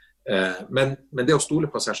 Men det å stole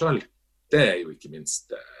på seg selv, det jo ikke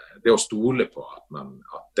minst det å stole på at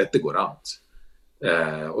dette går an,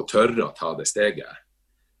 og tørre å ta det steget,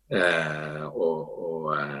 og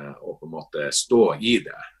på en måte stå i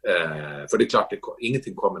det. For det klart,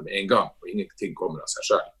 ingenting kommer med en gang, og ingenting kommer av seg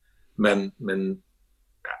selv. Men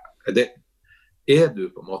du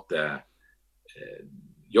på en måte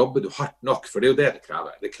jobber du hardt nok, for det jo det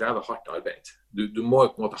krever. Det krever hardt arbeid. Du må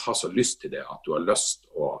på en måte ha så lyst til det at du har lyst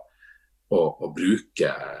å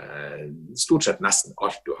bruke stort sett nesten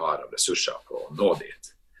alt du har av ressurser på å nå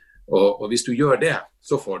dit. Og hvis du gjør det,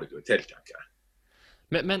 så får du det til, tenker jeg.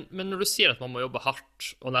 Men når du sier at man må jobbe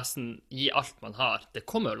hardt og nesten gi alt man har, det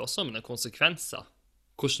kommer jo også med noen konsekvenser,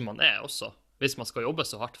 hvordan man også, hvis man skal jobbe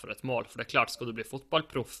så hardt for et mål. For det klart, skal du bli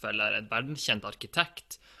fotballproff eller en verdenskjent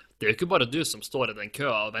arkitekt, det jo ikke bare du som står i den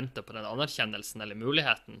køa og venter på den anerkjennelsen eller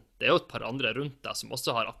muligheten. Det jo et par andre rundt deg som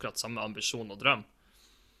også har akkurat samme ambisjon og drøm.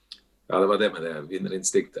 Ja, det var det med det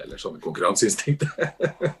vinnerinstinktet, eller sånn konkurranseinstinktet.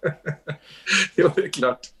 Jo, det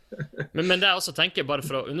klart. Men det jeg også tenker, bare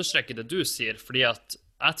for å understreke det du sier, fordi at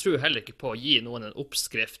jeg tror heller ikke på å gi noen en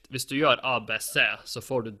oppskrift. Hvis du gjør A, B, C, så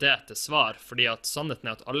får du det til svar, fordi at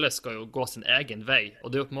sannheten at alle skal jo gå sin egen vei,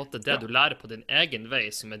 og det jo på en måte det du lærer på din egen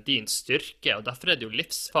vei som din styrke, og derfor det jo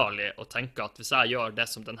livsfarlig å tenke at hvis jeg gjør det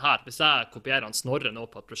som den her, hvis jeg kopierer han Snorre nå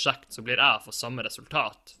på et prosjekt, så blir jeg å få samme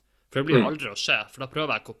resultat. For det blir aldri å skje, for da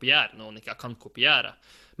prøver jeg å kopiere noen ikke jeg kan kopiere.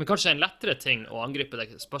 Men kanskje en lettere ting å angripe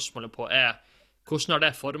det spørsmålet på hvordan har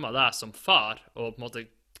det formet deg som far, og på en måte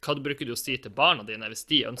hva bruker du å si til barna dine hvis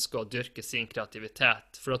de ønsker å dyrke sin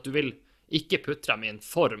kreativitet? For at du vil ikke putte dem i en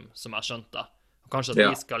form, som jeg skjønte, og kanskje at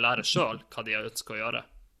de skal lære selv hva de ønsker å gjøre.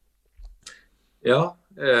 Ja,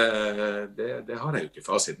 det har jeg jo ikke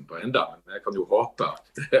fasiten på enda, men jeg kan jo håpe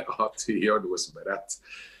at vi gjør noe som rett.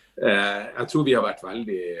 Jeg tror vi har vært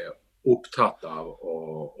veldig opptatt av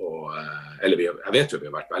jeg vet jo vi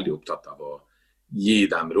har vært veldig opptatt av å gi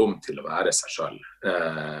dem rom til å være seg selv.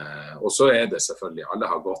 Og så det selvfølgelig, alle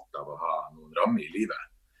har godt av å ha noen rammer i livet,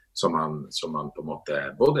 som man på en måte,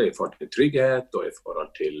 både i forhold til trygghet og i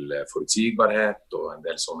forhold til forutsigbarhet og en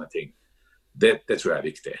del sånne ting. Det tror jeg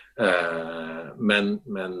viktig. Men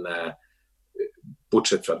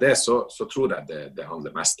bortsett fra det, så tror jeg det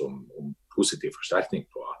handler mest om positiv forsterkning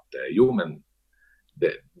på at men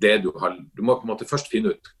du må på en måte først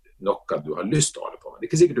finne ut noe du har lyst til å holde på med. Det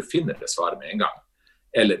ikke sikkert du finner det svaret med en gang,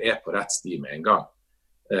 eller på rett sti med en gang.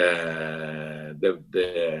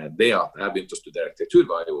 Det at jeg begynte å studere arkitektur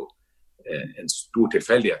var jo en stor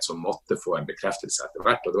tilfeldighet som måtte få en bekreftelse etter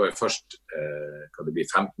hvert, og det var jo først, kan det bli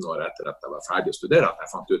 15 år etter at jeg var ferdig å studere, at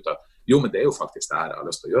jeg fant ut at men det jo faktisk det her jeg har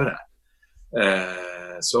lyst til å gjøre.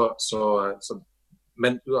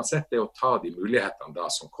 Men uansett det å ta de mulighetene da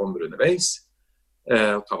som kommer underveis,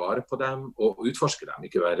 og ta vare på dem og utforske dem,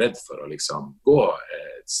 ikke være redd for å liksom gå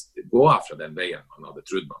av fra den veien man hadde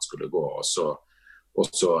trodd man skulle gå, og så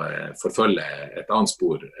forfølge et annet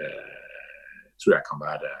spor, tror jeg kan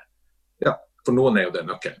være, for noen jo det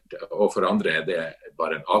nøkkelen, og for andre det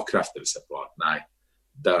bare en avkreftelse på at nei,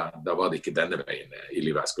 da var det ikke denne veien i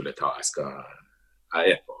livet jeg skulle ta,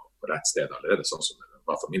 jeg på rett sted allerede, sånn som det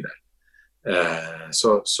var for min del.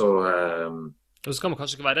 Så skal man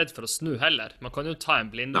kanskje ikke være redd for å snu heller. Man kan jo ta en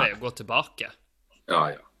blindvei og gå tilbake. Ja,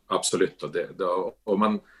 absolutt. Og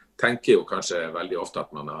man tenker jo kanskje veldig ofte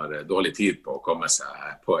at man har dårlig tid på å komme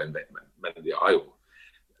seg på en vei, men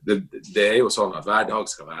det jo sånn at hver dag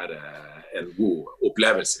skal være en god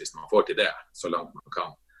opplevelse hvis man får til det, så langt man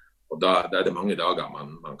kan. Og da det mange dager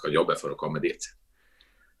man kan jobbe for å komme dit.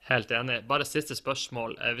 Helt enig. Bare siste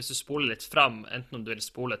spørsmål. Hvis du spoler litt frem, enten om du vil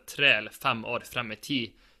spole 3 eller 5 år frem i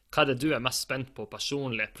tid, hva det du mest spent på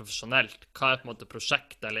personlig, profesjonelt? Hva på en måte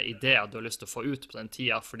prosjekt eller ideer du har lyst til å få ut på den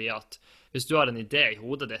tiden? Fordi at hvis du har en idé i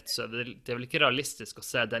hodet ditt, så det vel ikke realistisk å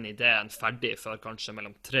se den ideen ferdig før kanskje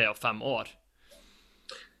mellom 3 og 5 år.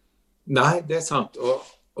 Nei, det sant.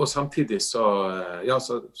 Og samtidig så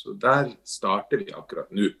der starter vi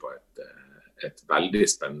akkurat nå på et veldig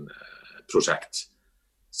spennende prosjekt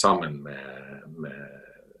sammen med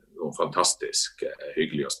noen fantastisk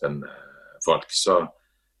hyggelige og spennende folk.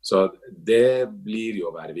 Så det blir jo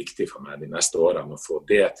å være viktig for meg de neste årene å få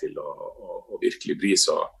det til å virkelig bli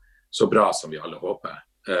så bra som vi alle håper,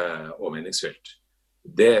 og meningsfylt.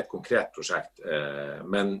 Det et konkret prosjekt,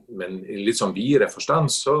 men i litt sånn videre forstand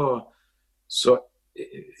så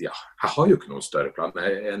jeg har jo ikke noen større plan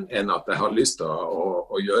enn at jeg har lyst til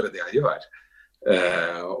å gjøre det jeg gjør.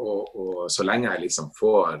 Og så lenge jeg liksom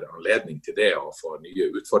får anledning til det og får nye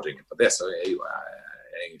utfordringer på det, så jo jeg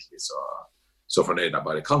egentlig så fornøyd jeg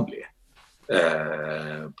bare kan bli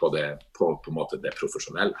på en måte det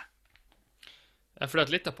profesjonelle.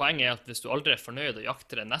 For litt av poenget at hvis du aldri fornøyd og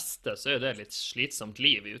jakter det neste, så jo det et litt slitsomt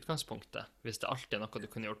liv i utgangspunktet, hvis det alltid noe du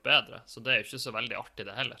kunne gjort bedre. Så det jo ikke så veldig artig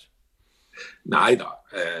det heller. Neida,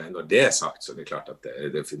 når det sagt, så det klart at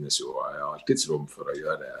det finnes jo alltids rom for å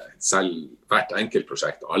gjøre selv hvert enkelt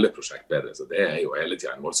prosjekt og alle prosjekt bedre, så det jo hele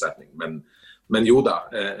tiden en målsetning. Men jo da,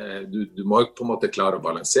 du må på en måte klare å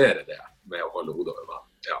balansere det med å holde hodet over vann.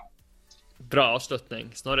 Ja. Bra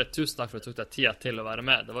avslutning. Snorre, tusen takk for at du tok deg tida til å være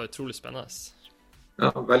med. Det var utrolig spennende.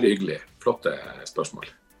 Ja, veldig hyggelig. Flotte spørsmål.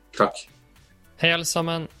 Takk. Hei alle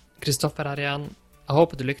sammen. Kristoffer her igjen. Jeg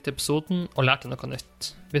håper du likte episoden og lærte noe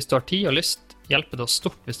nytt. Hvis du har tid og lyst, hjelper det oss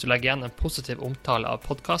stort hvis du legger igjen en positiv omtale av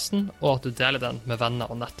podcasten, og at du deler den med venner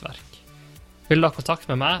og nettverk. Vil du ha kontakt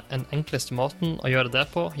med meg, den enkleste måten å gjøre det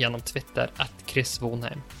på gjennom Twitter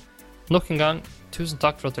 @chrisvonheim. Nok en gang, tusen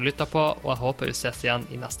takk for at du lyttet på, og jeg håper vi ses igjen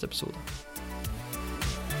i neste episode.